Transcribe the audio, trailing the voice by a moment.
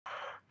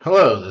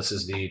Hello, this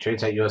is the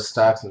TradeSite US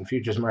Stocks and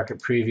Futures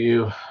Market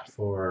Preview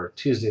for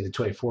Tuesday, the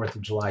 24th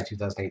of July,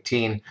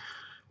 2018.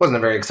 Wasn't a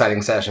very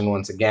exciting session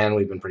once again.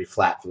 We've been pretty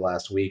flat for the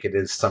last week. It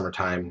is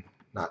summertime,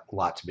 not a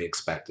lot to be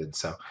expected.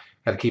 So,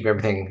 got to keep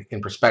everything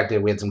in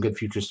perspective. We had some good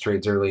futures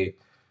trades early.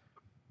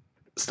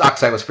 Stock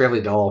side was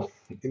fairly dull.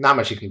 Not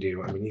much you can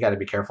do. I mean, you got to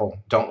be careful.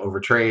 Don't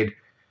overtrade.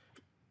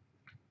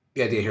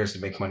 The idea here is to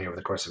make money over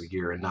the course of a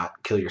year and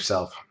not kill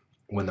yourself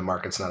when the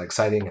market's not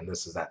exciting, and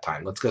this is that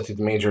time. Let's go through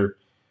the major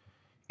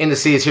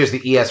indices. Here's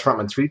the ES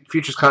Frontman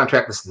futures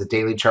contract. This is the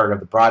daily chart of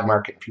the broad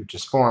market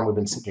futures form. We've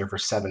been sitting here for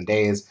 7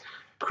 days.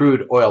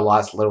 Crude oil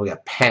lost literally a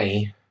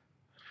penny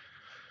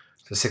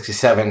to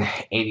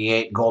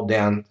 67.88. Gold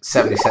down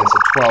 70 cents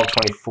at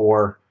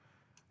 12.24.90.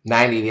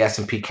 The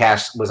S&P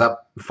cash was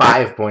up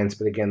 5 points,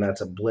 but again, that's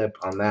a blip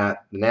on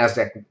that. The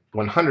NASDAQ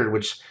 100,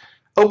 which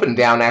opened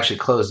down, actually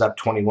closed up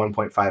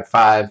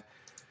 21.55.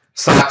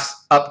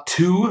 Stocks up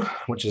 2,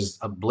 which is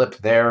a blip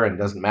there and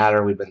doesn't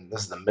matter.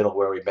 This is the middle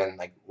where we've been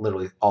like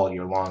literally all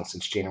year long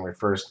since January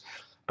 1st.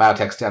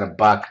 Biotech's down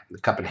 $1. The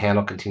cup and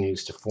handle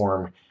continues to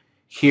form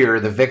here.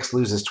 The VIX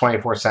loses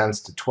 24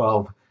 cents to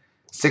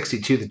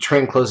 12.62. The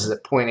trend closes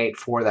at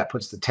 0.84. That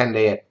puts the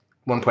 10-day at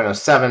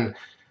 1.07.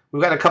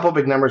 We've got a couple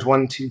big numbers: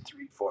 1, 2,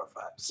 3, 4,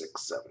 5,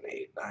 6, 7,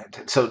 8, 9,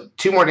 10. So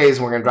 2 more days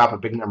and we're going to drop a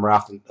big number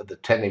off the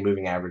 10-day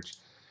moving average.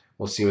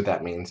 We'll see what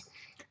that means.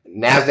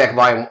 NASDAQ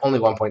volume only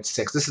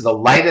 1.6. This is the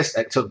lightest.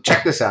 So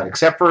check this out.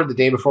 Except for the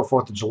day before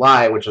 4th of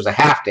July, which was a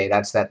half day.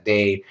 That's that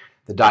day,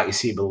 the dot you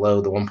see below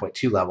the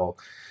 1.2 level.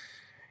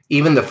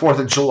 Even the 4th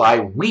of July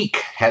week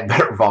had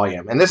better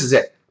volume. And this is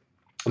it.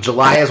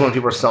 July is when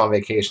people are still on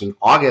vacation.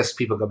 August,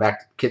 kids go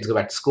back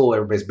to school.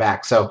 Everybody's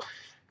back. So,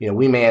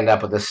 we may end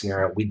up with this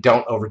scenario. We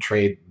don't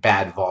overtrade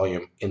bad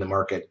volume in the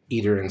market,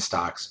 either in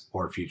stocks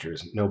or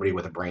futures. Nobody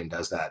with a brain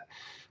does that.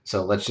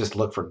 So let's just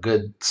look for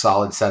good,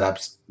 solid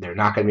setups. There are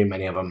not going to be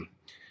many of them.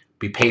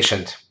 Be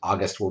patient.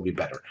 August will be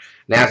better.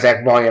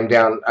 NASDAQ volume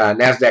down.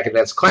 NASDAQ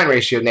advanced decline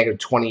ratio, negative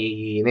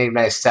 20, negative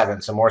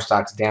 97. So more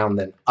stocks down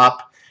than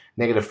up.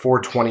 Negative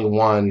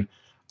 421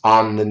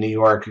 on the New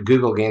York.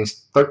 Google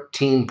gains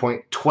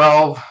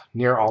 13.12,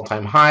 near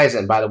all-time highs.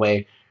 And by the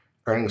way,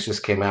 earnings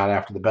just came out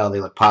after the bell. They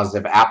look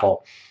positive.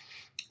 Apple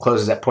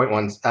closes at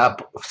 0.1,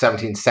 up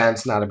 17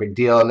 cents. Not a big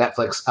deal.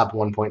 Netflix up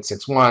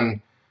 1.61.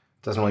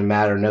 Doesn't really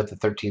matter. Note the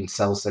 13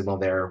 sell signal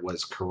there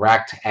was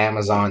correct.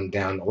 Amazon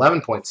down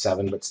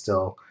 11.7, but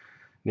still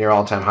near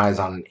all-time highs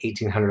on an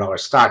 $1,800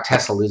 stock.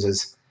 Tesla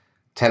loses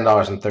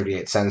 $10.38.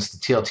 The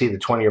TLT, the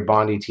 20-year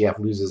bond ETF,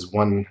 loses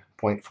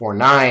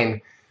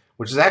 1.49,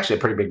 which is actually a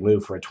pretty big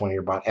move for a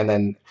 20-year bond. And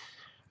then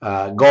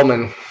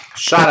Goldman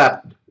shot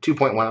up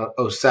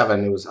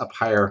 2.107. It was up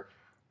higher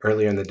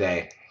earlier in the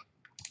day.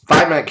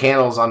 5-minute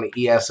candles on the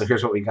ES. So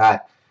here's what we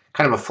got.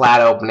 Kind of a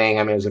flat opening.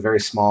 I mean, it was a very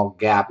small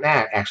gap.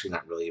 Actually,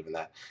 not really even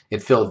that.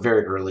 It filled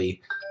very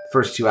early. The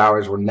first 2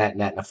 hours were net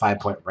in a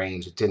 5-point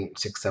range. It didn't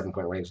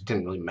 6-7-point range. It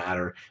didn't really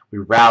matter. We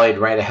rallied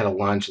right ahead of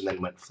lunch and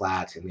then went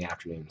flat in the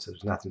afternoon. So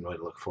there's nothing really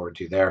to look forward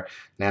to there.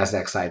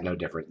 NASDAQ side, no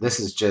different. This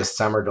is just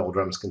summer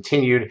doldrums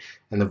continued,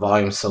 and the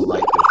volume's so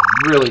light.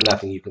 There's really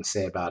nothing you can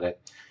say about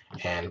it.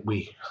 And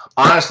we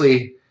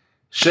honestly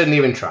shouldn't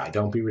even try.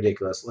 Don't be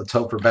ridiculous. Let's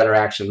hope for better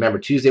action. Remember,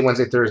 Tuesday,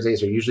 Wednesday,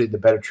 Thursdays are usually the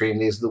better trading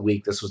days of the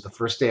week. This was the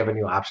first day of a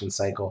new option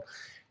cycle,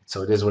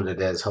 so it is what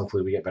it is.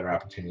 Hopefully we get better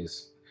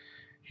opportunities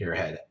here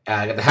ahead.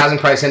 I got the housing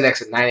price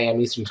index at 9 a.m.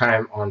 Eastern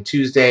time on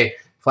Tuesday.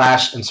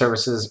 Flash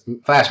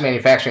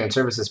manufacturing and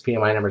services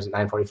PMI numbers at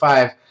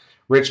 9:45.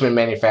 Richmond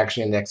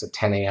manufacturing index at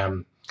 10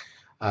 a.m.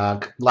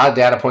 A lot of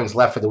data points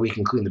left for the week,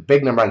 including the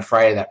big number on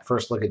Friday, that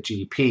first look at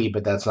GDP,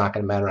 but that's not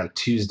going to matter on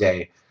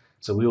Tuesday.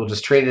 So we will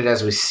just trade it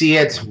as we see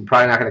it. We're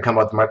probably not going to come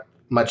up with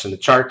much in the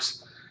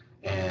charts.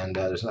 And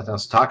there's nothing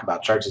else to talk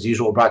about. Charts, as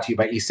usual, brought to you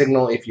by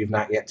eSignal. If you've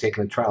not yet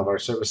taken a trial of our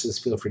services,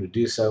 feel free to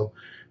do so.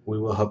 We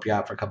will help you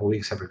out for a couple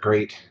weeks. Have a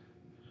great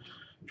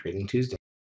Trading Tuesday.